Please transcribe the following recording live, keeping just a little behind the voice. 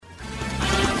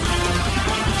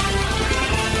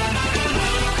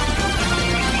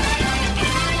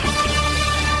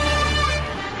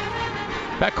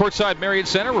Back courtside Marriott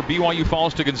Center, where BYU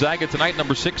falls to Gonzaga tonight.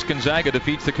 Number 6 Gonzaga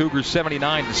defeats the Cougars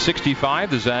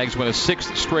 79-65. The Zags win a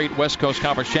 6th straight West Coast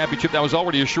Conference championship. That was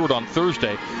already assured on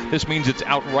Thursday. This means it's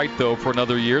outright, though, for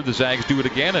another year. The Zags do it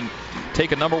again and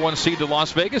take a number 1 seed to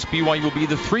Las Vegas. BYU will be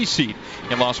the 3 seed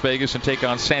in Las Vegas and take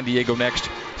on San Diego next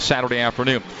Saturday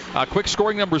afternoon. Quick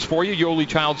scoring numbers for you. Yoli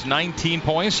Childs 19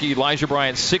 points. Elijah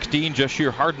Bryant 16.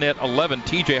 Jashir Hardnett 11.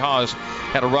 TJ Haws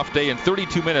had a rough day. In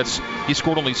 32 minutes, he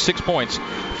scored only 6 points.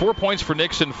 4 points for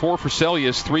Nixon, 4 for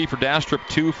Celius, 3 for Dastrup,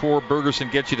 2 for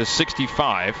Bergerson, gets you to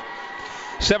 65.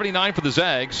 79 for the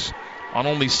Zags on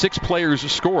only 6 players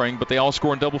scoring, but they all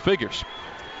score in double figures.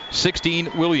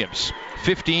 16 Williams,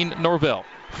 15 Norvell,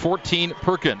 14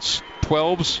 Perkins,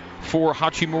 12s for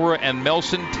Hachimura and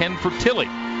Melson, 10 for Tilley.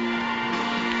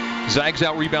 Zags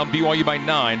out-rebound BYU by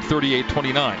 9,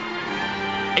 38-29.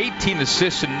 18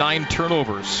 assists and 9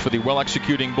 turnovers for the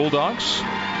well-executing Bulldogs.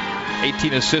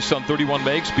 18 assists on 31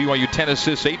 makes. BYU 10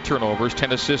 assists, 8 turnovers,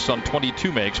 10 assists on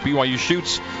 22 makes. BYU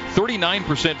shoots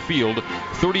 39% field,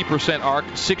 30% arc,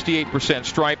 68%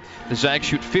 stripe. The Zags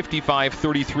shoot 55,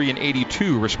 33, and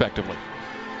 82, respectively.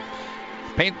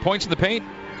 Points in the paint,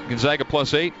 Gonzaga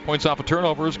plus 8. Points off of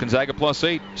turnovers, Gonzaga plus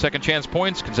 8. Second chance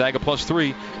points, Gonzaga plus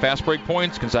 3. Fast break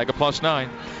points, Gonzaga plus 9.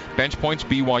 Bench points,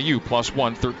 BYU plus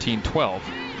 1, 13-12.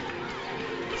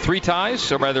 3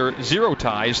 ties, or rather 0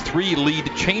 ties, 3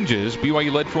 lead changes.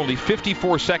 BYU led for only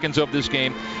 54 seconds of this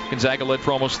game. Gonzaga led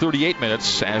for almost 38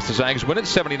 minutes as the Zags win it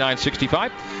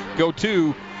 79-65. Go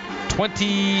to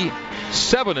 27-4,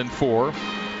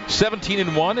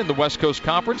 17-1 in the West Coast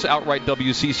Conference. Outright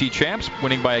WCC champs,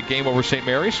 winning by a game over St.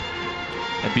 Mary's.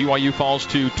 And BYU falls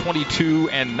to 22-9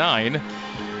 and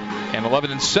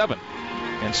 11-7.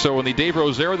 And so in the Dave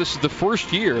Rose era, this is the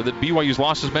first year that BYU's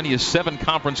lost as many as 7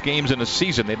 conference games in a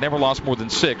season. They've never lost more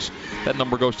than 6. That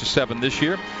number goes to 7 this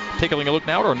year. Taking a look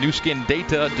now at our Nu Skin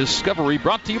Data Discovery,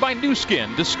 brought to you by Nu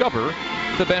Skin. Discover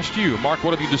the best you. Mark,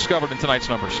 what have you discovered in tonight's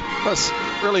numbers? Well, it's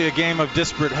really a game of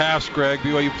disparate halves, Greg.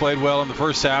 BYU played well in the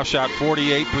first half, shot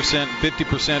 48%,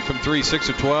 50% from 3, 6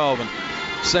 of 12. And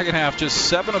second half, just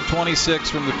 7 of 26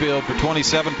 from the field for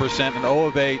 27% and 0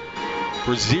 of 8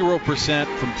 for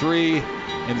 0% from 3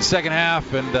 in the second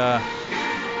half. And, I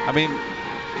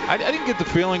didn't get the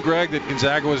feeling, Greg, that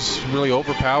Gonzaga was really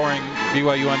overpowering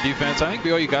BYU on defense. I think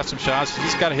BYU got some shots. You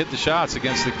just got to hit the shots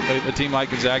against a team like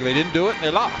Gonzaga. They didn't do it, and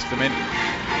they lost. I mean,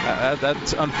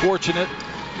 that's unfortunate.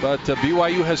 But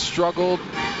BYU has struggled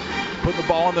putting the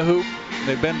ball in the hoop.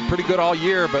 They've been pretty good all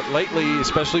year, but lately,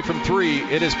 especially from 3,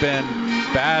 it has been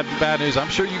bad news. I'm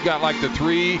sure you got like the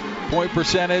 3-point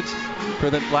percentage for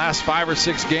the last 5 or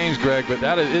 6 games, Greg, but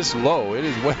that is low. It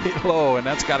is way low, and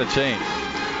that's got to change.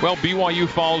 Well, BYU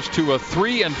falls to a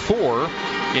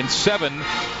 3-4 in 7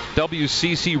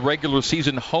 WCC regular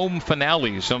season home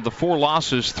finales. Of the 4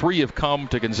 losses, 3 have come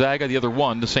to Gonzaga, the other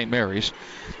 1 to St. Mary's.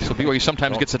 So BYU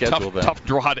sometimes gets a tough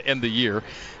draw to end the year.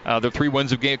 Their 3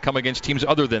 wins have come against teams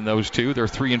other than those 2. They're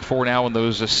 3-4 now in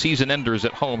those season enders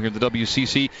at home here in the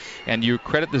WCC. And you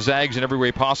credit the Zags in every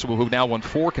way possible, who've now won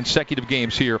 4 consecutive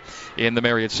games here in the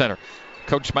Marriott Center.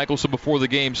 Coach Michelson before the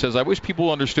game says, I wish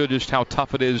people understood just how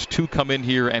tough it is to come in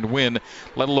here and win,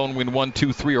 let alone win 1,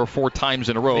 2, 3, or 4 times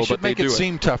in a row. They should make it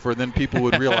seem tougher than people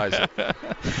would realize it.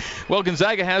 Well,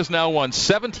 Gonzaga has now won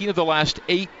 17 of the last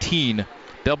 18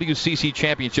 WCC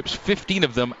championships, 15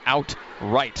 of them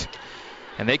outright.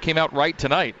 And they came out right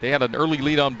tonight. They had an early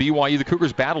lead on BYU. The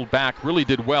Cougars battled back, really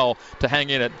did well to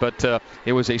hang in it, but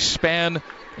it was a span.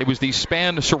 It was the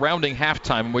span surrounding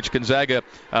halftime in which Gonzaga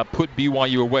put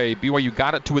BYU away. BYU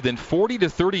got it to within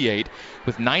 40-38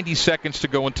 with 90 seconds to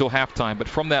go until halftime. But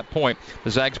from that point, the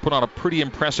Zags put on a pretty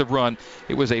impressive run.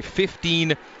 It was a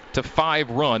 15-5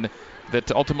 run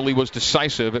that ultimately was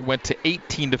decisive. It went to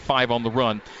 18-5 on the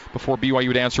run before BYU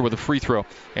would answer with a free throw.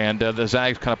 And the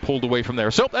Zags kind of pulled away from there.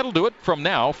 So that'll do it for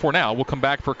now. We'll come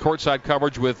back for courtside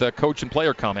coverage with coach and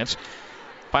player comments.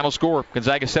 Final score,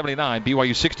 Gonzaga 79,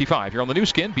 BYU 65. Here on the Nu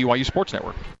Skin, BYU Sports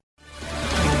Network.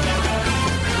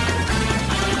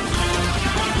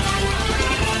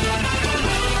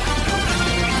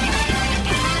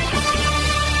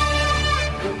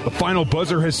 The final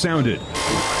buzzer has sounded.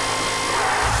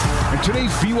 And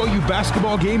today's BYU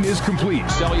basketball game is complete.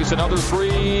 Celius another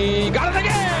 3. Got it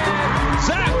again!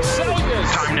 Zach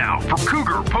Celius! Time now for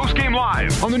Cougar Postgame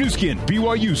Live on the Nu Skin,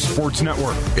 BYU Sports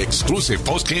Network. Exclusive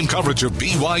postgame coverage of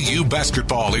BYU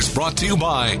basketball is brought to you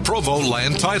by Provo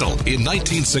Land Title. In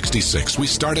 1966, we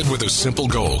started with a simple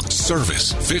goal,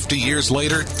 service. 50 years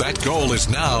later, that goal is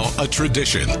now a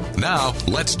tradition. Now,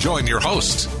 let's join your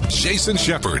host, Jason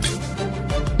Shepard.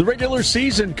 The regular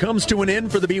season comes to an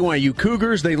end for the BYU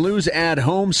Cougars. They lose at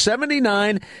home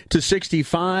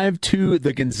 79-65 to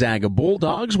the Gonzaga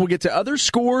Bulldogs. We'll get to other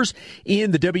scores in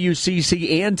the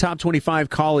WCC and Top 25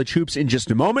 college hoops in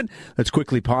just a moment. Let's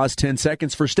quickly pause 10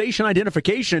 seconds for station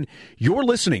identification. You're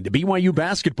listening to BYU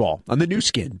Basketball on the new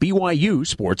skin, BYU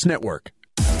Sports Network.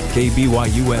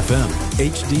 KBYU FM,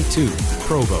 HD2,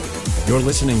 Provo. You're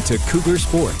listening to Cougar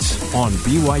Sports on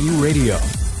BYU Radio.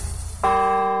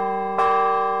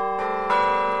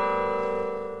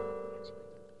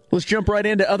 Let's jump right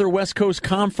into other West Coast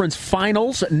Conference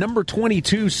finals. Number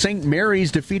 22, St. Mary's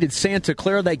defeated Santa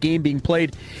Clara. That game being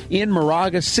played in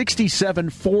Moraga,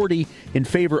 67-40 in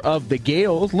favor of the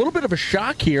Gales. A little bit of a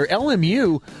shock here.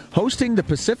 LMU hosting the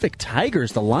Pacific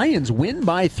Tigers. The Lions win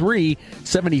by 3,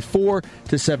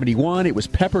 74-71. It was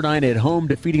Pepperdine at home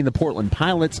defeating the Portland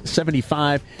Pilots,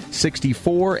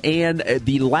 75-64. And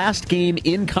the last game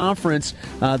in conference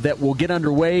that will get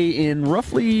underway in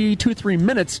roughly 2-3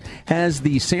 minutes has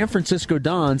the San Francisco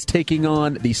Dons taking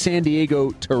on the San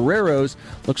Diego Toreros.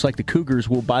 Looks like the Cougars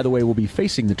will be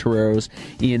facing the Toreros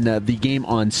in the game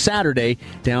on Saturday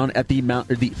down at the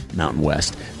Mountain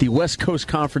West, the West Coast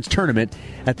Conference Tournament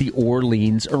at the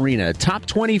Orleans Arena. Top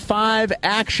 25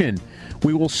 action.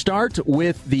 We will start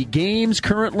with the games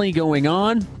currently going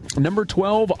on. Number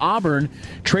 12, Auburn,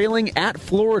 trailing at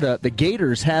Florida. The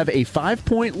Gators have a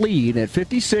 5-point lead at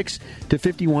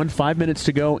 56-51. 5 minutes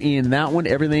to go in that one.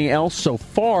 Everything else so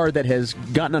far that has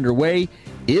gotten underway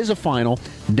is a final.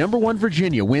 Number 1,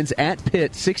 Virginia wins at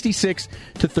Pitt,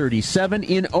 66-37.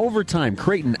 In overtime,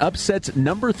 Creighton upsets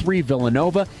number 3,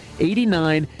 Villanova,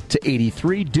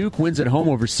 89-83. Duke wins at home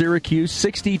over Syracuse,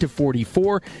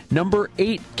 60-44. Number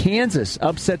 8, Kansas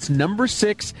upsets number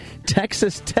 6,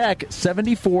 Texas Tech,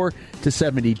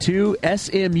 74-72.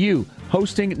 SMU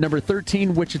hosting number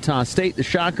 13, Wichita State. The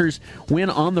Shockers win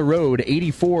on the road,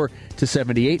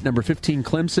 84-78. Number 15,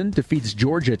 Clemson defeats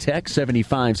Georgia Tech,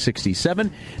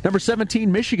 75-67. Number 17,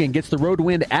 Michigan gets the road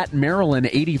win at Maryland,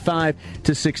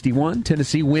 85-61.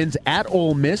 Tennessee wins at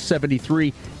Ole Miss,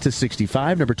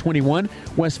 73-65. Number 21,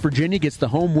 West Virginia gets the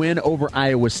home win over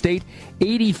Iowa State,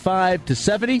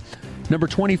 85-70. Number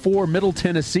 24, Middle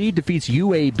Tennessee defeats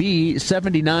UAB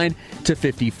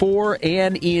 79-54.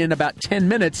 And in about 10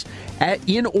 minutes,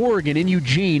 in Oregon, in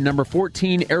Eugene, number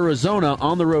 14, Arizona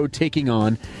on the road taking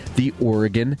on the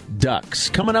Oregon Ducks.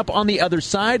 Coming up on the other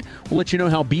side, we'll let you know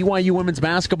how BYU women's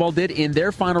basketball did in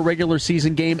their final regular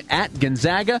season game at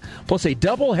Gonzaga, plus a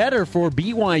doubleheader for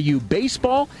BYU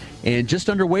baseball. And just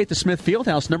underway at the Smith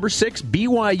Fieldhouse, number 6,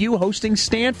 BYU hosting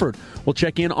Stanford. We'll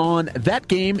check in on that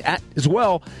game as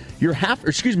well. Your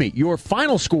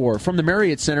final score from the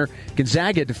Marriott Center: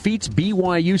 Gonzaga defeats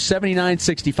BYU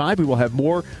 79-65. We will have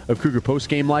more of Cougar Post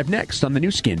Game Live next on the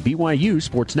new skin, BYU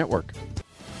Sports Network.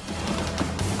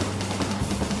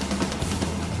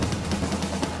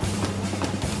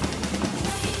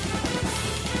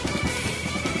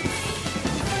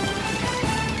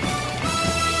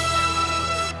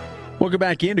 Welcome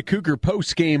back into Cougar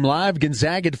Post Game Live.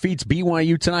 Gonzaga defeats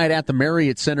BYU tonight at the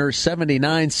Marriott Center,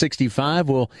 79-65.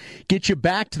 We'll get you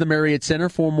back to the Marriott Center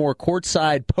for more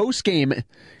courtside post-game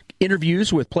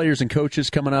interviews with players and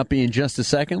coaches coming up in just a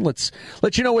second. Let's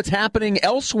let you know what's happening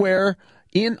elsewhere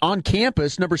on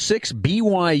campus. Number 6,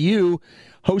 BYU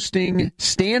hosting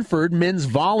Stanford men's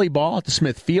volleyball at the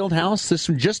Smith Fieldhouse. This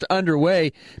one just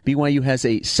underway. BYU has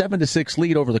a 7-6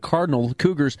 lead over the Cardinal. The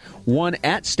Cougars won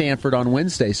at Stanford on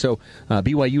Wednesday. So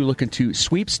BYU looking to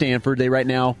sweep Stanford. They right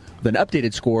now with an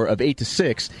updated score of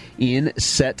 8-6 in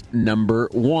set number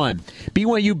 1.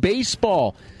 BYU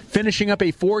baseball finishing up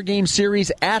a 4-game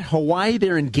series at Hawaii.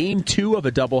 They're in Game 2 of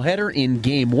a doubleheader. In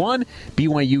Game 1,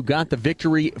 BYU got the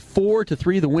victory,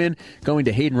 4-3 the win, going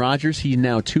to Hayden Rogers. He's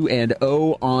now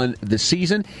 2-0 on the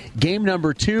season. Game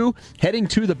number 2, heading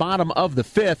to the bottom of the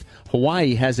 5th.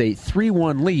 Hawaii has a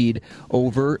 3-1 lead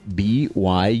over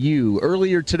BYU.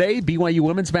 Earlier today, BYU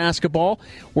women's basketball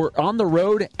were on the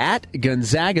road at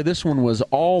Gonzaga. This one was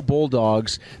all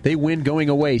Bulldogs. They win going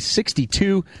away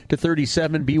 62-37.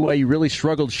 BYU really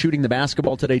struggled shooting the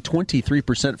basketball today,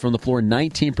 23% from the floor,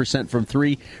 19% from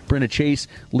 3. Brenna Chase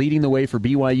leading the way for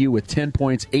BYU with 10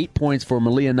 points, 8 points for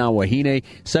Malia Nawahine,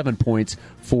 7 points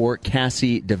for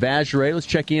Cassie DeVasgeray. Let's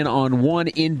check in on one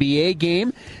NBA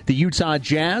game. The Utah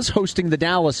Jazz hosting the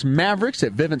Dallas Mavericks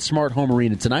at Vivint Smart Home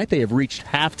Arena tonight. They have reached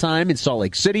halftime in Salt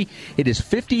Lake City. It is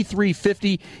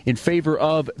 53-50 in favor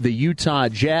of the Utah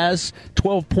Jazz.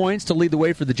 12 points to lead the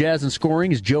way for the Jazz in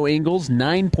scoring is Joe Ingles.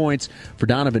 9 points for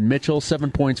Donovan Mitchell.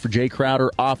 7 points points for Jay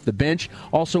Crowder off the bench.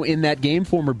 Also in that game,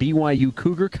 former BYU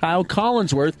Cougar Kyle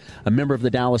Collinsworth, a member of the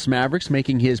Dallas Mavericks,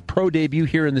 making his pro debut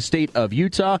here in the state of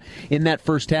Utah. In that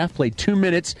first half, played 2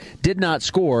 minutes, did not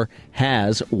score,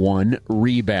 has 1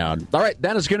 rebound. All right,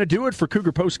 that is going to do it for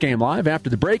Cougar Postgame Live. After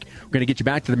the break, we're going to get you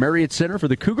back to the Marriott Center for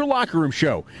the Cougar Locker Room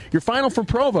Show. Your final from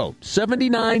Provo,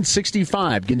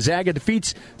 79-65. Gonzaga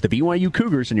defeats the BYU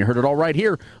Cougars, and you heard it all right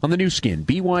here on the new skin,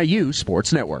 BYU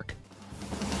Sports Network.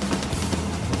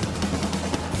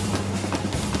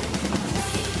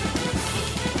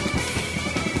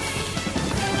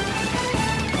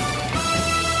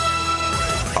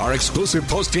 Our exclusive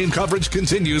post-game coverage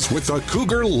continues with the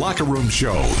Cougar Locker Room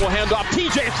Show. We'll hand off.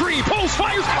 TJ, 3, post,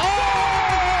 fires.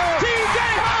 Oh! TJ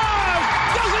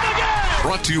Haws does it again!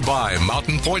 Brought to you by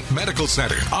Mountain Point Medical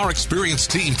Center. Our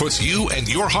experienced team puts you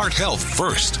and your heart health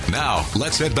first. Now,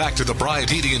 let's head back to the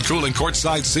Bryant Heating and Cooling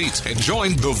courtside seats and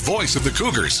join the voice of the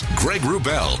Cougars, Greg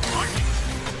Wrubell.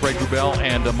 Greg Wrubell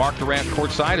and Mark Durant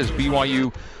courtside as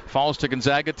BYU falls to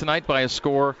Gonzaga tonight by a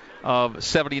score of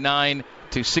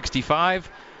 79-65.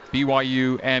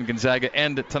 BYU and Gonzaga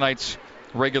end tonight's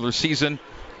regular season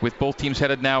with both teams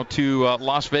headed now to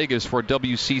Las Vegas for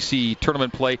WCC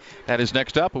tournament play. That is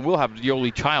next up, and we'll have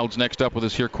Yoli Childs next up with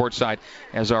us here courtside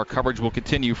as our coverage will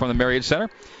continue from the Marriott Center.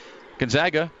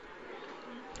 Gonzaga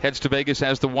heads to Vegas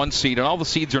as the 1 seed, and all the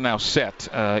seeds are now set.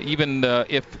 Even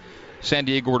if San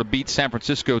Diego were to beat San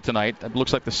Francisco tonight, it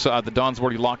looks like the Dons have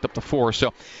already locked up the 4.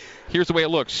 So here's the way it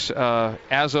looks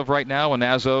as of right now and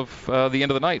as of the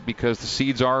end of the night, because the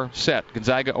seeds are set.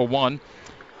 Gonzaga a 1,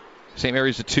 St.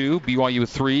 Mary's a 2, BYU a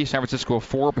 3, San Francisco a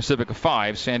 4, Pacific a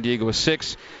 5, San Diego a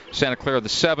 6, Santa Clara the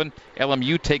 7.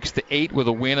 LMU takes the 8 with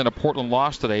a win and a Portland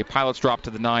loss today. Pilots dropped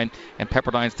to the 9, and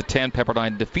Pepperdine's the 10.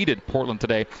 Pepperdine defeated Portland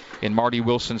today in Marty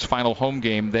Wilson's final home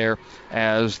game there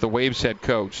as the Waves head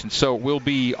coach. And so it will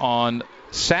be on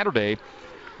Saturday,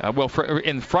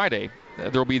 Friday,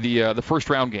 there will be the first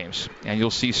round games, and you'll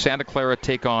see Santa Clara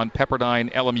take on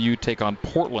Pepperdine, LMU take on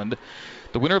Portland.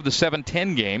 The winner of the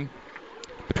 7-10 game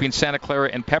between Santa Clara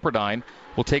and Pepperdine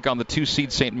will take on the 2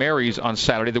 seed St. Mary's on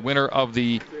Saturday. The winner of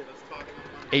the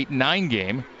 8-9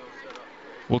 game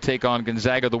will take on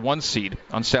Gonzaga, the 1 seed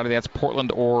on Saturday. That's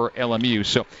Portland or LMU.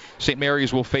 So St.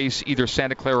 Mary's will face either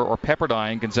Santa Clara or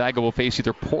Pepperdine. Gonzaga will face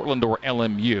either Portland or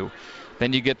LMU.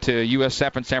 Then you get to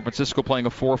USF and San Francisco playing a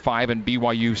 4-5 and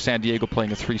BYU San Diego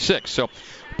playing a 3-6. So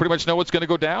pretty much know what's going to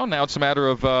go down. Now it's a matter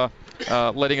of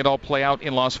letting it all play out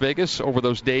in Las Vegas over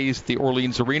those days at the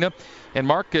Orleans Arena. And,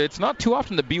 Mark, it's not too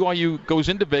often that BYU goes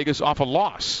into Vegas off a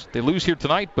loss. They lose here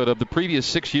tonight, but of the previous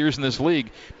 6 years in this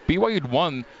league, BYU had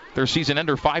won their season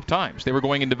ender 5 times. They were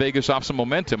going into Vegas off some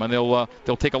momentum, and they'll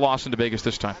take a loss into Vegas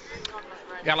this time.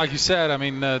 Yeah, like you said, I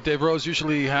mean, Dave Rose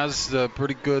usually has a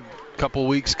pretty good couple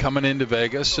weeks coming into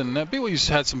Vegas, and BYU's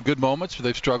had some good moments where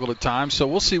they've struggled at times, so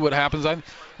we'll see what happens. I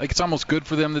think it's almost good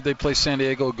for them that they play San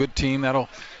Diego, a good team. That'll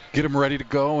get them ready to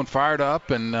go and fired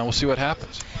up, and we'll see what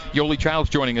happens. Yoli Childs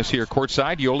joining us here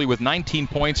courtside. Yoli with 19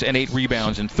 points and 8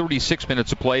 rebounds in 36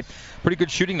 minutes of play. Pretty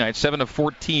good shooting night, 7 of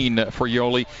 14 for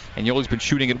Yoli, and Yoli's been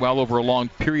shooting it well over a long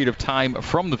period of time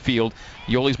from the field.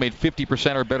 Yoli's made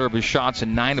 50% or better of his shots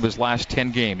in 9 of his last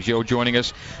 10 games. Yo joining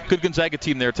us. Good Gonzaga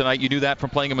team there tonight. You knew that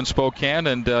from playing them in Spokane,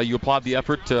 and you applaud the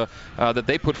effort that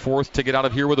they put forth to get out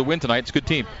of here with a win tonight. It's a good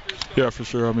team. Yeah, for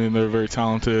sure. I mean, they're a very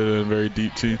talented and very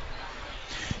deep team.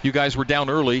 You guys were down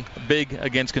early, big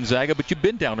against Gonzaga, but you've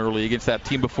been down early against that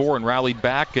team before and rallied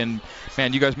back. And,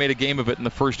 man, you guys made a game of it in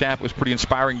the first half. It was pretty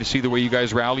inspiring to see the way you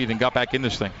guys rallied and got back in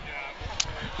this thing.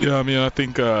 Yeah, I mean, I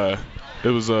think it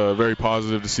was very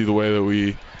positive to see the way that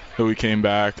we came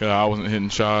back. I wasn't hitting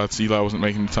shots. Eli wasn't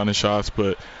making a ton of shots,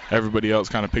 but everybody else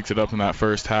kind of picked it up in that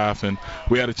first half. And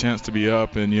we had a chance to be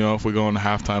up. And, if we go into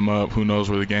halftime up, who knows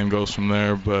where the game goes from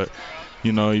there. But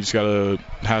you just got to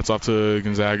hats off to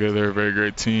Gonzaga. They're a very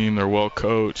great team. They're well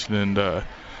coached, and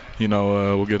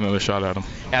we'll get another shot at them.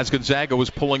 As Gonzaga was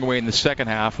pulling away in the second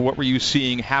half, what were you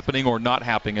seeing happening or not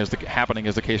happening, as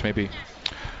the case may be?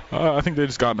 I think they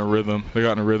just got in a rhythm. They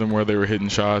got in a rhythm where they were hitting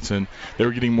shots, and they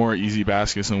were getting more easy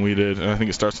baskets than we did. And I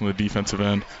think it starts on the defensive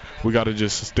end. We got to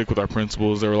just stick with our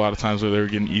principles. There were a lot of times where they were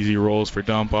getting easy rolls for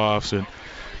dump-offs and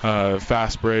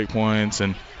fast break points,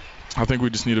 and I think we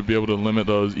just need to be able to limit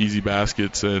those easy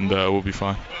baskets, and we'll be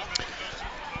fine.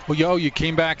 Well, you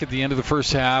came back at the end of the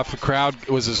first half. The crowd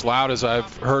was as loud as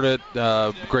I've heard it.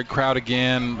 Great crowd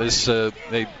again.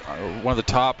 They one of the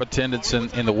top attendance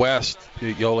in the West.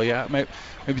 Yoli,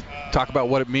 maybe talk about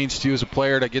what it means to you as a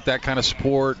player to get that kind of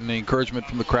support and the encouragement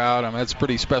from the crowd. I mean, that's a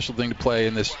pretty special thing to play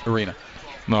in this arena.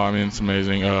 No, I mean, it's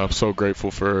amazing. I'm so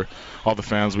grateful for all the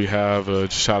fans we have.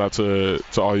 Just shout out to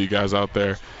all you guys out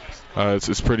there.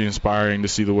 it's pretty inspiring to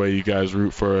see the way you guys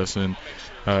root for us and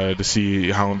to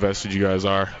see how invested you guys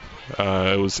are.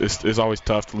 It's always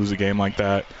tough to lose a game like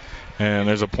that. And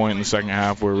there's a point in the second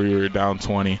half where we were down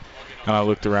 20, and I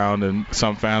looked around and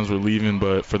some fans were leaving,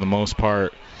 but for the most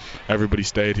part, everybody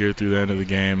stayed here through the end of the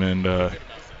game, and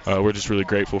we're just really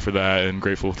grateful for that and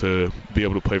grateful to be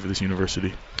able to play for this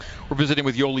university. We're visiting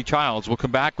with Yoeli Childs. We'll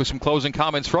come back with some closing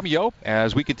comments from Yo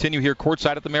as we continue here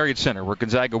courtside at the Marriott Center, where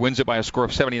Gonzaga wins it by a score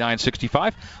of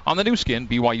 79-65 on the new skin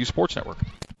BYU Sports Network.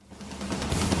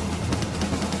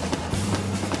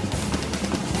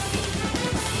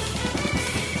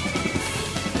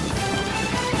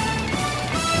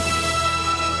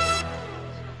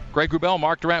 Greg Wrubell,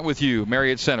 Mark Durrant with you,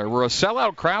 Marriott Center. We're a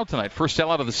sellout crowd tonight. First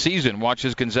sellout of the season.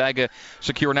 Watches Gonzaga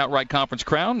secure an outright conference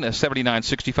crown,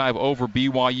 79-65 over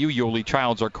BYU. Yoeli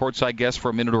Childs, our courtside guest, for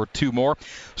a minute or two more.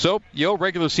 So,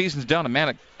 regular season's done, and man,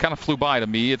 it kind of flew by to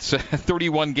me. It's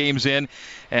 31 games in,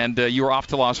 and you're off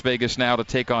to Las Vegas now to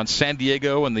take on San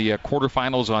Diego in the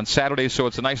quarterfinals on Saturday. So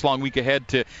it's a nice long week ahead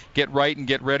to get right and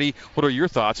get ready. What are your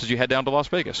thoughts as you head down to Las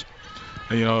Vegas?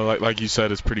 Like you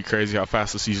said, it's pretty crazy how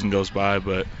fast the season goes by,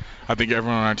 but I think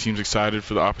everyone on our team's excited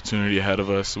for the opportunity ahead of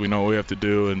us. We know what we have to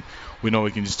do, and we know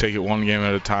we can just take it one game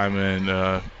at a time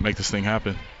and make this thing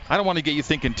happen. I don't want to get you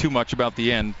thinking too much about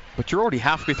the end, but you're already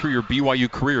halfway through your BYU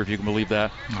career, if you can believe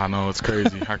that. I know, it's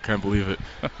crazy. I can't believe it.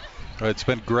 It's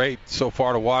been great so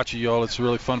far to watch you, y'all. It's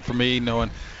really fun for me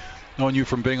knowing you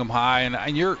from Bingham High,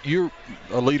 and you're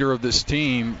a leader of this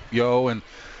team, Yo, and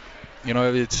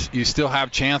you still have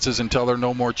chances until there are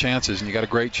no more chances, and you got a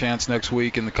great chance next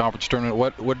week in the conference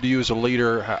tournament. What do you as a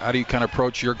leader, how do you kind of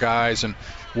approach your guys, and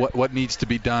what needs to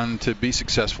be done to be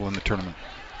successful in the tournament?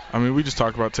 I mean, we just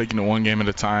talk about taking it one game at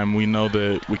a time. We know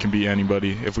that we can beat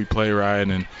anybody if we play right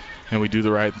and we do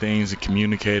the right things and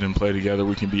communicate and play together.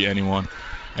 We can beat anyone,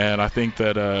 and I think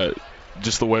that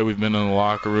just the way we've been in the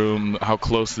locker room, how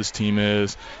close this team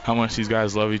is, how much these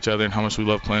guys love each other, and how much we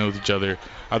love playing with each other,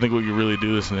 I think we can really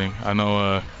do this thing. I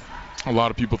know a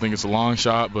lot of people think it's a long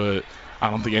shot, but I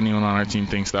don't think anyone on our team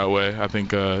thinks that way. I think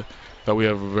that we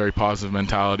have a very positive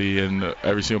mentality, and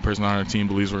every single person on our team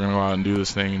believes we're going to go out and do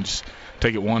this thing and just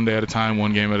take it one day at a time,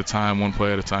 one game at a time, one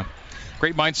play at a time.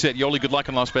 Great mindset. Yoeli, good luck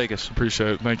in Las Vegas.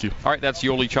 Appreciate it. Thank you. All right, that's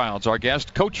Yoeli Childs, our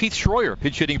guest. Coach Heath Schroyer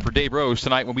pitch hitting for Dave Rose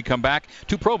tonight when we come back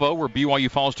to Provo, where BYU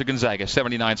falls to Gonzaga,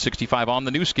 79-65 on the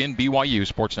new skin BYU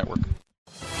Sports Network.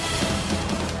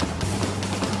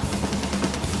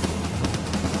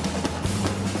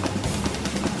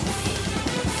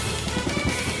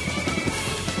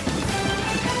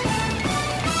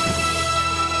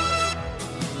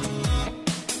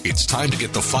 It's time to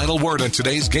get the final word on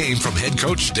today's game from head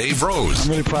coach Dave Rose.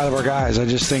 I'm really proud of our guys. I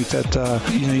just think that,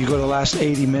 you go to the last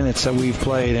 80 minutes that we've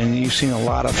played, and you've seen a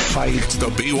lot of fight. It's the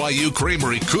BYU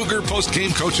Creamery Cougar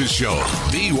Post-Game Coaches Show.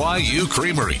 BYU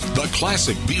Creamery, the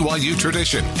classic BYU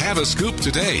tradition. Have a scoop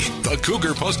today. The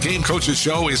Cougar Post-Game Coaches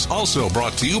Show is also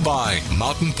brought to you by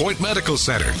Mountain Point Medical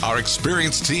Center. Our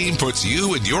experienced team puts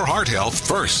you and your heart health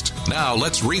first. Now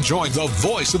let's rejoin the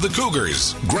voice of the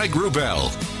Cougars, Greg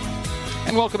Wrubell.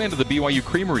 And welcome into the BYU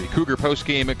Creamery Cougar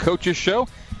Postgame Coaches Show.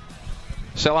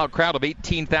 Sellout crowd of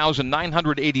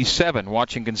 18,987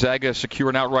 watching Gonzaga secure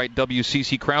an outright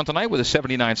WCC crown tonight with a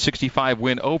 79-65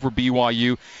 win over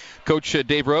BYU. Coach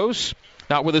Dave Rose,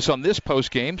 not with us on this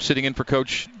postgame. Sitting in for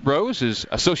Coach Rose is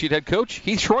Associate Head Coach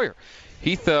Heath Schroyer.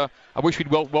 Heath, I wish we'd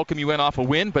welcome you in off a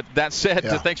win, but that said,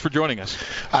 thanks for joining us.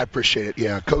 I appreciate it.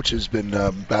 Yeah, Coach has been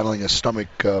battling a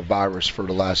stomach virus for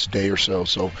the last day or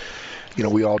so,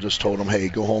 we all just told him, hey,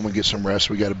 go home and get some rest.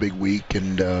 We got a big week,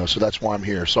 and so that's why I'm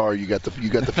here. Sorry, you got the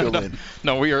fill in.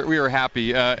 No, we are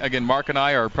happy. Again, Mark and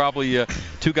I are probably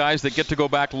two guys that get to go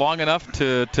back long enough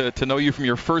to know you from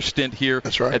your first stint here at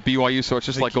BYU. So it's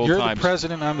just like old times. You're the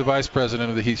president. I'm the vice president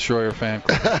of the Heath Schroyer fan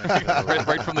club.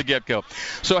 right from the get-go.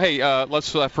 So hey,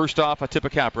 let's first off tip a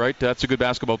cap. Right, that's a good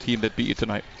basketball team that beat you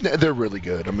tonight. They're really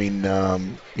good. I mean,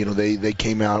 they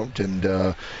came out and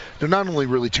they're not only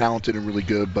really talented and really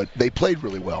good, but they played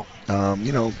really well.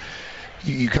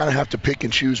 You kind of have to pick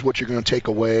and choose what you're going to take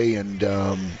away. And,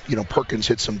 Perkins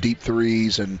hit some deep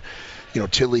threes, and,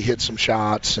 Tilly hit some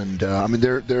shots. And,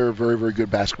 they're a very, very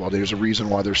good basketball. There's a reason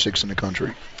why they're 6th in the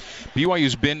country.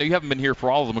 BYU's been, you haven't been here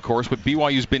for all of them, of course, but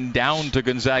BYU's been down to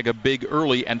Gonzaga big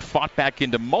early and fought back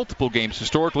into multiple games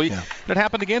historically. Yeah. And it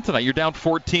happened again tonight. You're down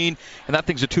 14, and that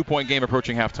thing's a 2-point game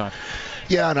approaching halftime.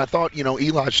 Yeah, and I thought,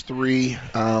 Eli's three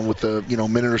with the,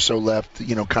 minute or so left,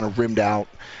 kind of rimmed out.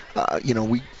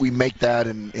 We make that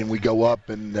and we go up,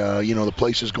 and, the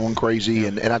place is going crazy.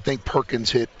 And I think Perkins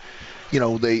hit,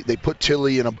 they put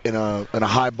Tilly in a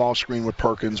high ball screen with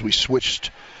Perkins. We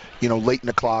switched late in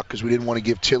the clock because we didn't want to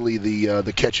give Tilly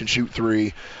the catch and shoot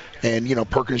three. And,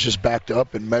 Perkins just backed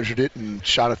up and measured it and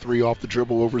shot a three off the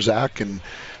dribble over Zach. And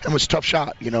it was a tough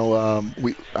shot.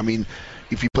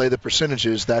 If you play the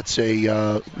percentages, that's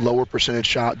a lower percentage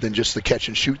shot than just the catch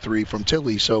and shoot three from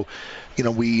Tilly. So,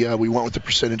 we went with the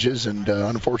percentages, and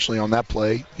unfortunately on that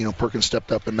play, Perkins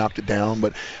stepped up and knocked it down.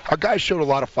 But our guys showed a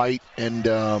lot of fight, and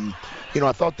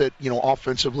I thought that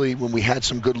offensively when we had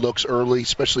some good looks early,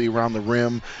 especially around the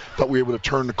rim, thought we were able to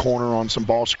turn the corner on some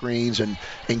ball screens and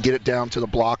get it down to the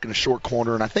block in a short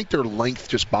corner. And I think their length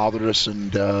just bothered us,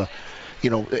 and but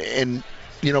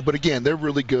again, they're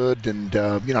really good, and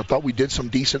I thought we did some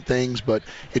decent things, but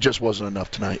it just wasn't enough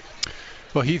tonight.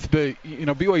 Well, Heath,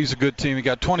 BYU's a good team. You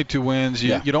got 22 wins.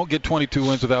 You don't get 22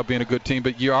 wins without being a good team,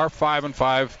 but you are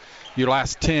 5-5 your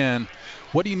last 10.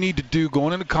 What do you need to do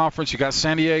going into conference? You got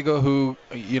San Diego, who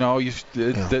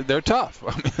they're tough.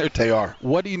 They are.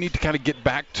 What do you need to kind of get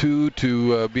back to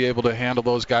be able to handle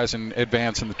those guys and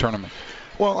advance in the tournament?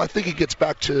 Well, I think it gets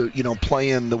back to,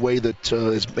 playing the way that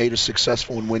has made us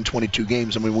successful and win 22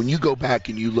 games. I mean, when you go back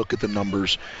and you look at the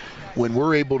numbers, when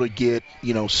we're able to get,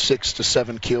 6 to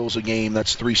 7 kills a game,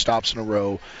 that's 3 stops in a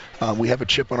row. We have a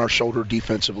chip on our shoulder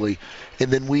defensively. And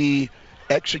then we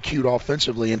execute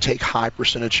offensively and take high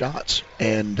percentage shots.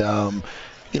 And,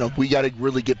 we got to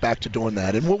really get back to doing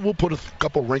that. And we'll put a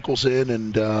couple wrinkles in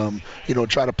and,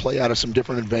 try to play out of some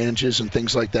different advantages and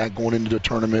things like that going into the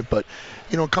tournament. But,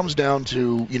 it comes down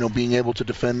to, being able to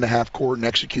defend the half court and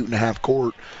execute in the half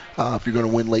court if you're going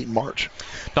to win late in March.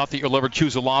 Not that you'll ever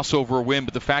choose a loss over a win,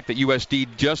 but the fact that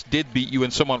USD just did beat you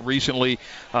and somewhat recently,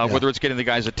 whether it's getting the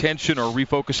guys' attention or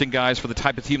refocusing guys for the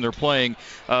type of team they're playing,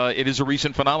 it is a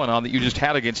recent phenomenon that you just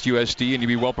had against USD, and you'd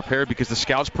be well prepared because the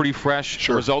scout's pretty fresh,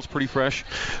 sure. The results pretty fresh.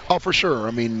 Oh, for sure.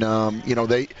 I mean,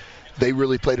 they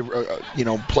really played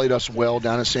us well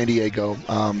down in San Diego.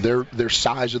 Their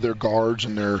size of their guards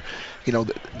and they're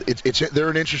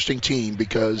an interesting team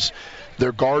because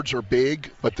their guards are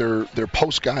big, but their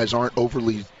post guys aren't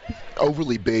overly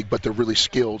big, but they're really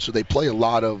skilled. So they play a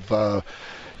lot of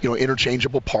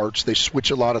interchangeable parts. They switch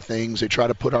a lot of things. They try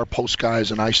to put our post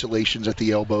guys in isolations at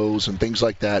the elbows and things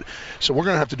like that. So we're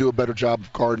going to have to do a better job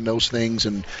of guarding those things.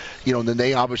 And, and then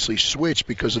they obviously switch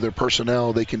because of their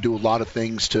personnel. They can do a lot of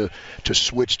things to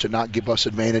switch to not give us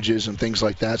advantages and things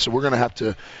like that. So we're going to have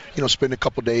to, spend a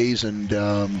couple days and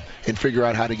figure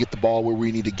out how to get the ball where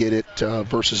we need to get it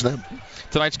versus them.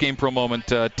 Tonight's game for a moment.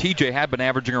 TJ had been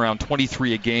averaging around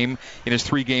 23 a game in his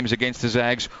 3 games against the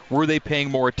Zags. Were they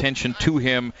paying more attention to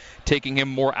him, taking him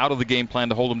more out of the game plan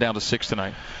to hold him down to 6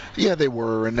 tonight? Yeah, they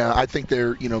were, and I think they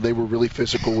were really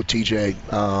physical with TJ,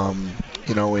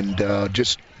 and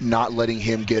just not letting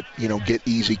him get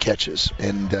easy catches.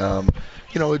 And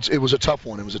it was a tough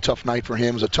one. It was a tough night for him.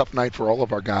 It was a tough night for all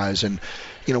of our guys. And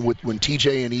when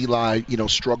TJ and Eli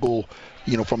struggle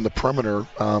from the perimeter,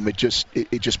 it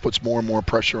just puts more and more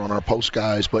pressure on our post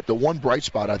guys. But the one bright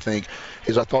spot I think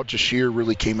is I thought Jashir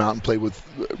really came out and played with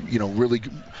really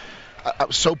good. I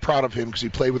was so proud of him because he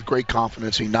played with great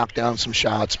confidence. He knocked down some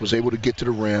shots, was able to get to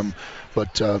the rim.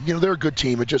 But, they're a good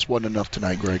team. It just wasn't enough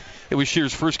tonight, Greg. It was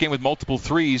Shear's first game with multiple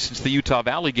threes since the Utah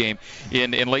Valley game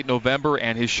in late November,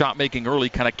 and his shot making early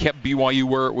kind of kept BYU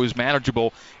where it was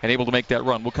manageable and able to make that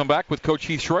run. We'll come back with Coach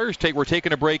Heath Schroyer's take. We're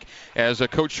taking a break as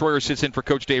Coach Schroyer sits in for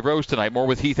Coach Dave Rose tonight. More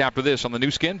with Heath after this on the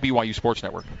new skin, BYU Sports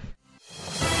Network.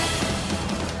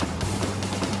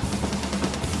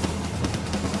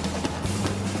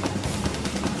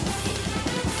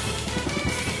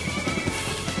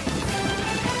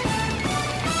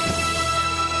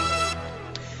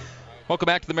 Welcome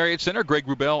back to the Marriott Center. Greg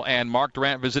Wrubell and Mark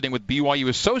Durant visiting with BYU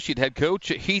Associate Head Coach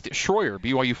Heath Schroyer.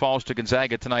 BYU falls to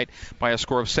Gonzaga tonight by a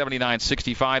score of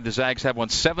 79-65. The Zags have won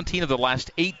 17 of the last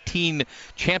 18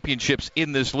 championships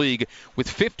in this league, with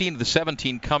 15 of the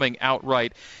 17 coming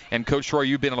outright. And Coach Schroyer,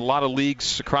 you've been in a lot of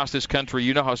leagues across this country.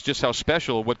 You know just how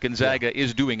special what Gonzaga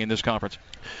is doing in this conference.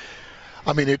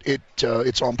 I mean,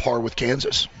 it's on par with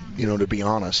Kansas, to be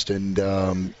honest. And,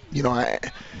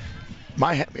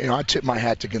 I tip my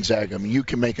hat to Gonzaga. I mean, you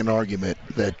can make an argument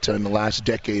that in the last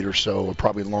decade or so, or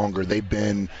probably longer, they've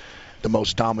been the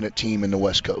most dominant team in the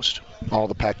West Coast, all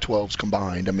the Pac-12s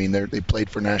combined. I mean, they played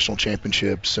for national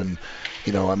championships, and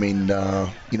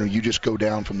you just go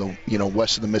down from the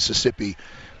west of the Mississippi.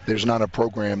 There's not a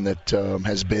program that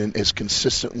has been as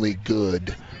consistently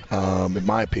good, in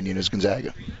my opinion, as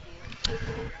Gonzaga.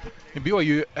 And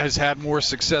BYU has had more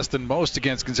success than most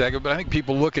against Gonzaga, but I think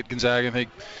people look at Gonzaga and think,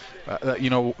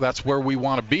 that's where we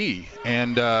want to be.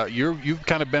 And you've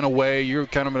kind of been away. You're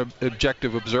kind of an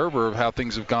objective observer of how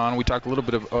things have gone. We talked a little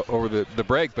bit over the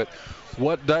break, but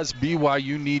what does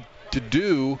BYU need to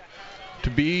do to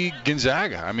be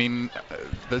Gonzaga. I mean,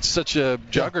 that's such a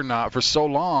juggernaut for so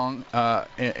long,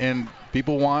 and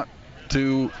people want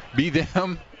to be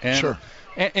them. And sure.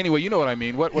 Anyway, you know what I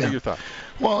mean. What are your thoughts?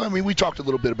 Well, I mean, we talked a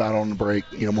little bit about it on the break,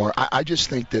 more. I just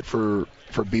think that for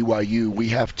BYU, we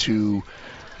have to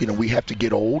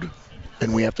get old,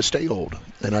 and we have to stay old.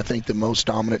 And I think the most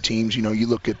dominant teams, you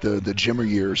look at the Jimmer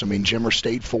years. I mean, Jimmer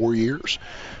stayed 4 years,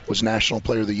 was National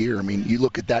Player of the Year. I mean, you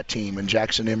look at that team and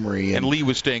Jackson Emery. And Lee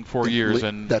was staying 4 years.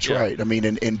 That's right. I mean,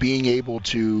 and being able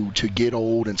to get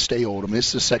old and stay old. I mean, this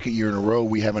is the second year in a row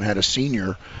we haven't had a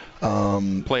senior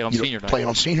play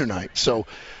on senior night. So,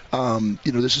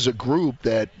 this is a group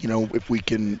that, if we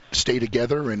can stay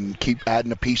together and keep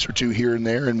adding a piece or two here and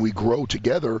there and we grow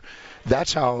together,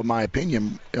 that's how, in my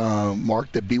opinion,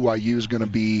 Mark, that BYU is going to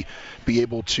be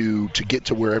able to get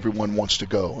to where everyone wants to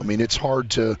go. I mean, it's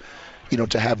hard to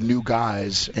have new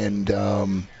guys and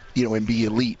be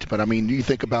elite. But, I mean, you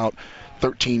think about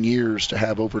 13 years to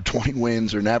have over 20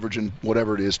 wins or an averaging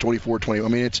whatever it is, 24, 20. I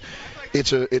mean,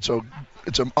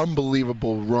 it's an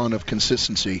unbelievable run of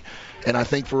consistency. And I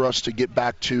think for us to get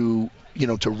back to,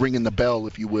 to ringing the bell,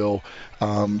 if you will,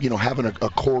 having a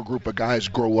core group of guys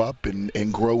grow up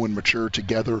and grow and mature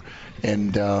together.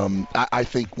 And I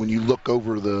think when you look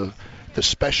over the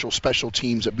special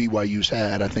teams that BYU's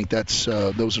had, I think that's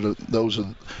those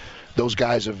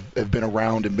guys have been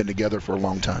around and been together for a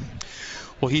long time.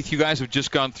 Well, Heath, you guys have just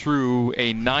gone through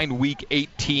a 9-week,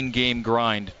 18-game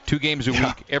grind. 2 games a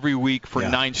week every week for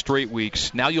 9 straight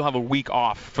weeks. Now you'll have a week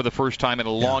off for the first time in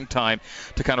a long time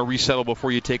to kind of resettle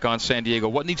before you take on San Diego.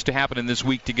 What needs to happen in this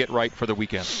week to get right for the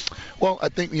weekend? Well, I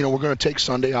think, we're going to take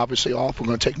Sunday, obviously, off. We're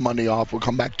going to take Monday off. We'll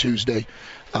come back Tuesday.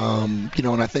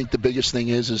 And I think the biggest thing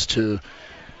is to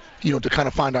kind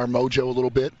of find our mojo a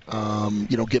little bit,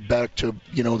 get back to,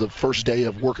 the first day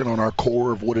of working on our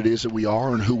core of what it is that we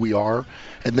are and who we are.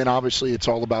 And then obviously it's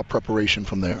all about preparation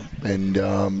from there and,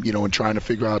 and trying to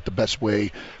figure out the best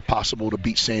way possible to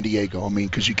beat San Diego. I mean,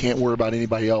 because you can't worry about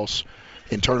anybody else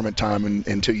in tournament time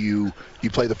until you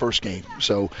play the first game.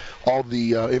 So all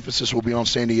the emphasis will be on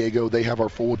San Diego. They have our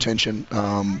full attention.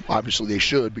 Obviously they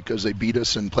should, because they beat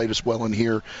us and played us well in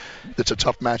here. That's a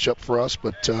tough matchup for us,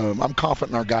 but I'm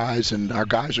confident in our guys, and our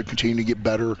guys are continuing to get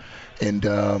better. And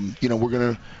we're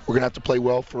gonna have to play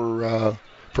well for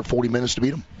 40 minutes to beat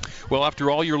them. Well, after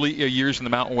all your years in the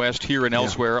Mountain West here and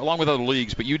elsewhere, along with other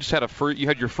leagues, but you just had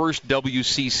your first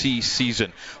WCC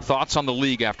season. Thoughts on the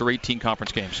league after 18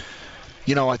 conference games?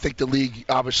 I think the league,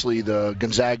 obviously, the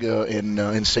Gonzaga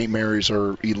and St. Mary's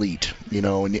are elite,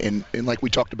 and like we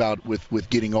talked about with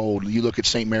getting old, you look at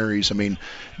St. Mary's, I mean,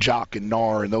 Jock and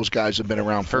Nar and those guys have been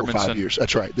around 4 or 5 years.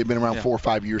 That's right. They've been around 4 or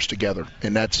 5 years together.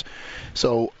 And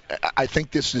so I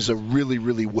think this is a really,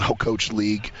 really well-coached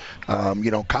league.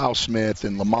 Kyle Smith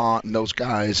and Lamont and those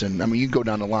guys, and, I mean, you can go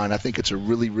down the line. I think it's a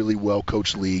really, really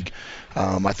well-coached league.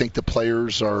 I think the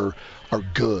players are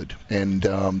good, and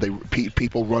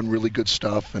people run really good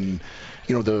stuff, and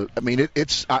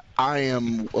I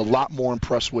am a lot more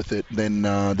impressed with it than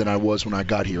I was when I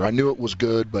got here. I knew it was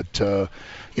good, but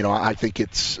I think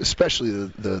it's,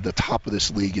 especially the top of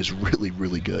this league is really,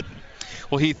 really good.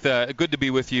 Well, Heath, good to be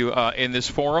with you in this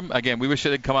forum. Again, we wish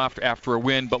it had come after a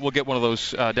win, but we'll get one of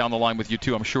those down the line with you,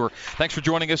 too, I'm sure. Thanks for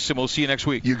joining us, and we'll see you next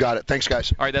week. You got it. Thanks,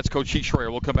 guys. All right, that's Coach Heath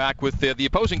Schroyer. We'll come back with the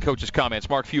opposing coach's comments.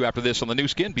 Mark Few after this on the new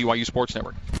skin, BYU Sports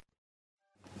Network.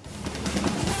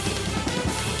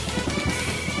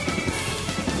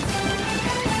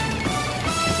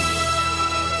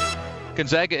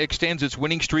 Gonzaga extends its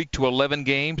winning streak to 11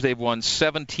 games. They've won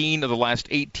 17 of the last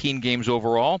 18 games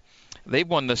overall. They've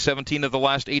won the 17 of the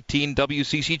last 18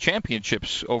 WCC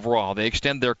championships overall. They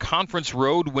extend their conference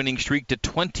road winning streak to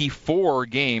 24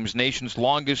 games, nation's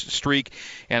longest streak,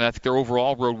 and I think their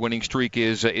overall road winning streak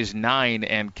is 9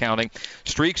 and counting.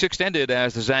 Streaks extended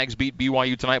as the Zags beat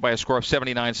BYU tonight by a score of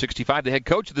 79-65. The head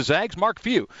coach of the Zags, Mark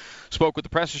Few, spoke with the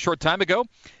press a short time ago,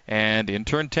 and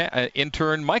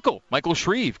intern Michael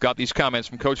Shreve got these comments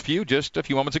from Coach Few just a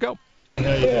few moments ago.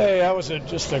 Yeah, that was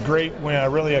just a great win,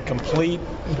 really a complete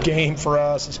game for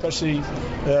us, especially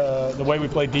the way we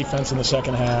played defense in the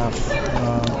second half.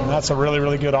 And that's a really,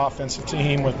 really good offensive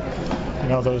team with,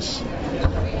 those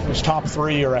top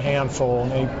 3 are a handful,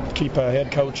 and they keep a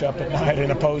head coach up at night, an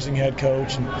opposing head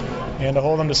coach, and to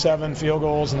hold them to 7 field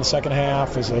goals in the second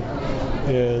half is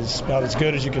about as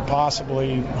good as you could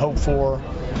possibly hope for.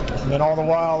 And then all the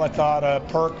while, I thought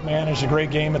Perk managed a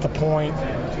great game at the point,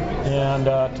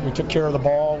 and we took care of the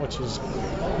ball, which is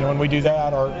when we do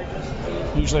that,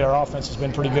 usually our offense has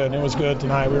been pretty good, and it was good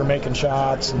tonight. We were making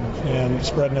shots and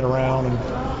spreading it around,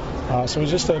 and so it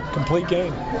was just a complete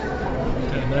game.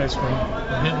 Yeah, nice one.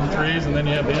 Hitting threes, and then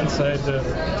you have the inside to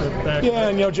back. Yeah,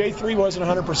 and J3 wasn't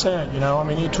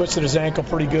 100%. He twisted his ankle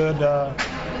pretty good the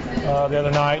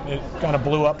other night, and it kind of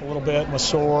blew up a little bit and was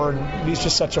sore. And he's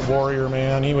just such a warrior,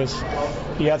 man.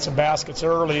 He had some baskets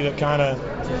early that kind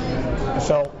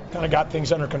of got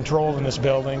things under control in this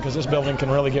building, because this building can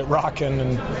really get rocking,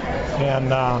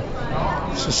 and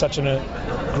it's just such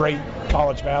a great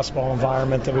college basketball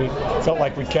environment that we felt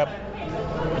like we kept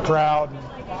the crowd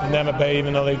and them at bay,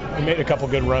 even though they made a couple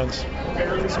good runs.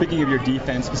 Speaking of your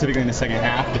defense, specifically in the second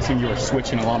half, it seemed you were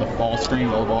switching a lot of ball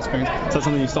screens, low ball screens. Is that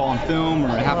something you saw on film or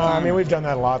at halftime? We've done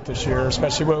that a lot this year,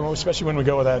 especially when we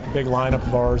go with that big lineup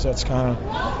of ours. That's kind of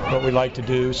what we like to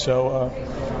do. So,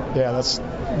 that's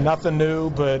nothing new,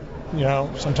 but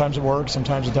sometimes it works,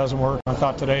 sometimes it doesn't work. I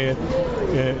thought today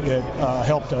it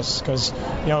helped us, because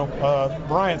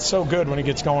Bryant's so good when he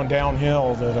gets going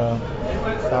downhill that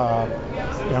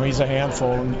he's a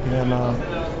handful, and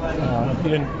he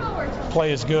didn't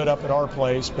play as good up at our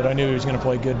place, but I knew he was going to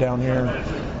play good down here.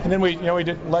 And then we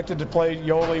elected to play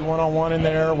Yoli one-on-one in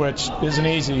there, which isn't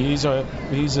easy. He's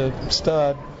a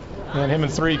stud, and him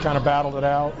and 3 kind of battled it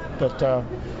out, but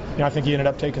I think he ended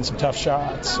up taking some tough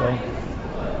shots. So.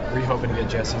 Were you hoping to get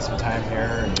Jesse some time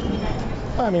here?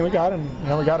 We got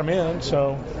him. We got him in.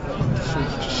 So,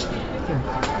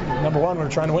 number one, we were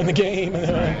trying to win the game,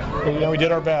 and we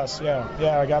did our best. Yeah.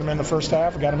 I got him in the first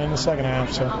half. I got him in the second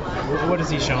half. So, what has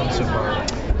he shown so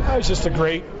far? He's just a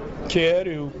great kid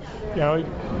who, he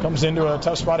comes into a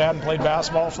tough spot. Hadn't played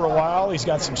basketball for a while. He's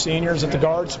got some seniors at the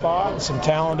guard spot, and some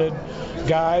talented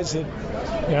guys that,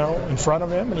 in front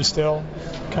of him, and he's still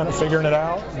kind of figuring it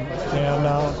out.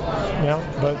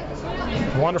 But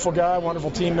wonderful guy,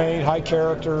 wonderful teammate,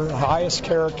 highest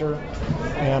character,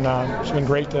 and it's been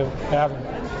great to have him.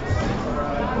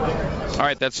 All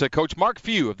right, that's Coach Mark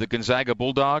Few of the Gonzaga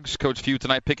Bulldogs. Coach Few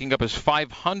tonight picking up his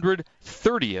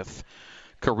 530th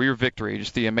career victory.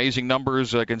 Just the amazing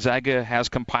numbers Gonzaga has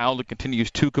compiled and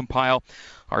continues to compile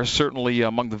are certainly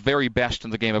among the very best in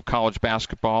the game of college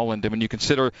basketball. And when you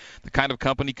consider the kind of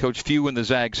company Coach Few and the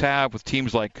Zags have with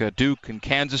teams like Duke and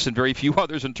Kansas and very few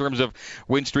others in terms of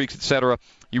win streaks, etc.,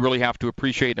 you really have to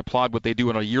appreciate and applaud what they do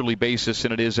on a yearly basis.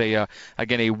 And it is,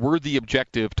 again, a worthy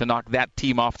objective to knock that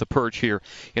team off the perch here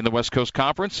in the West Coast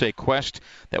Conference, a quest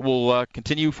that will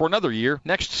continue for another year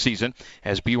next season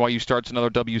as BYU starts another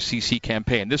WCC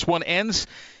campaign. This one ends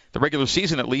the regular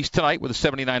season, at least tonight, with a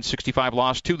 79-65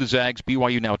 loss to the Zags.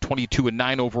 BYU now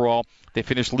 22-9 overall. They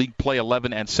finished league play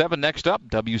 11-7. Next up,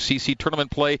 WCC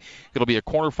tournament play. It'll be a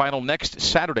quarterfinal next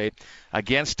Saturday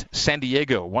against San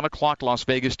Diego. 1 o'clock Las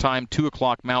Vegas time, 2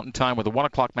 o'clock Mountain time, with a 1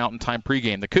 o'clock Mountain time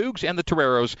pregame. The Cougs and the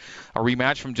Toreros, a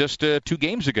rematch from just 2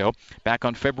 games ago, back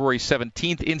on February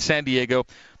 17th in San Diego.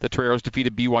 The Toreros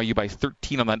defeated BYU by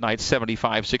 13 on that night,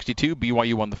 75-62.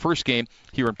 BYU won the first game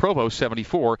here in Provo,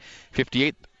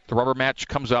 74-58. The rubber match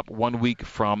comes up 1 week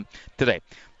from today.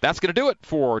 That's going to do it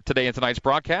for today and tonight's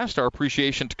broadcast. Our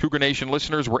appreciation to Cougar Nation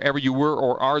listeners wherever you were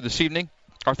or are this evening.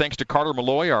 Our thanks to Carter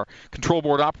Malloy, our control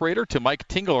board operator, to Mike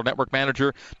Tingle, our network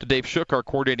manager, to Dave Shook, our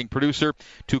coordinating producer,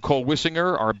 to Cole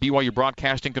Wissinger, our BYU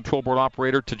broadcasting control board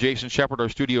operator, to Jason Shepard, our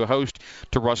studio host,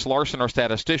 to Russ Larson, our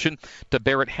statistician, to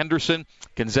Barrett Henderson,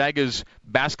 Gonzaga's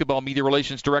basketball media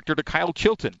relations director, to Kyle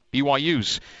Chilton,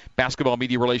 BYU's basketball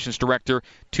media relations director,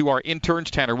 to our interns,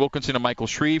 Tanner Wilkinson and Michael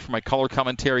Shreve, for my color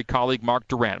commentary colleague, Mark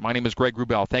Durant. My name is Greg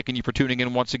Wrubell, thanking you for tuning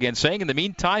in once again, saying in the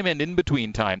meantime and in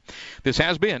between time, this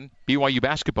has been BYU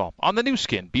Basketball on the new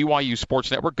skin, BYU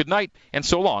Sports Network. Good night and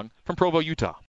so long from Provo, Utah.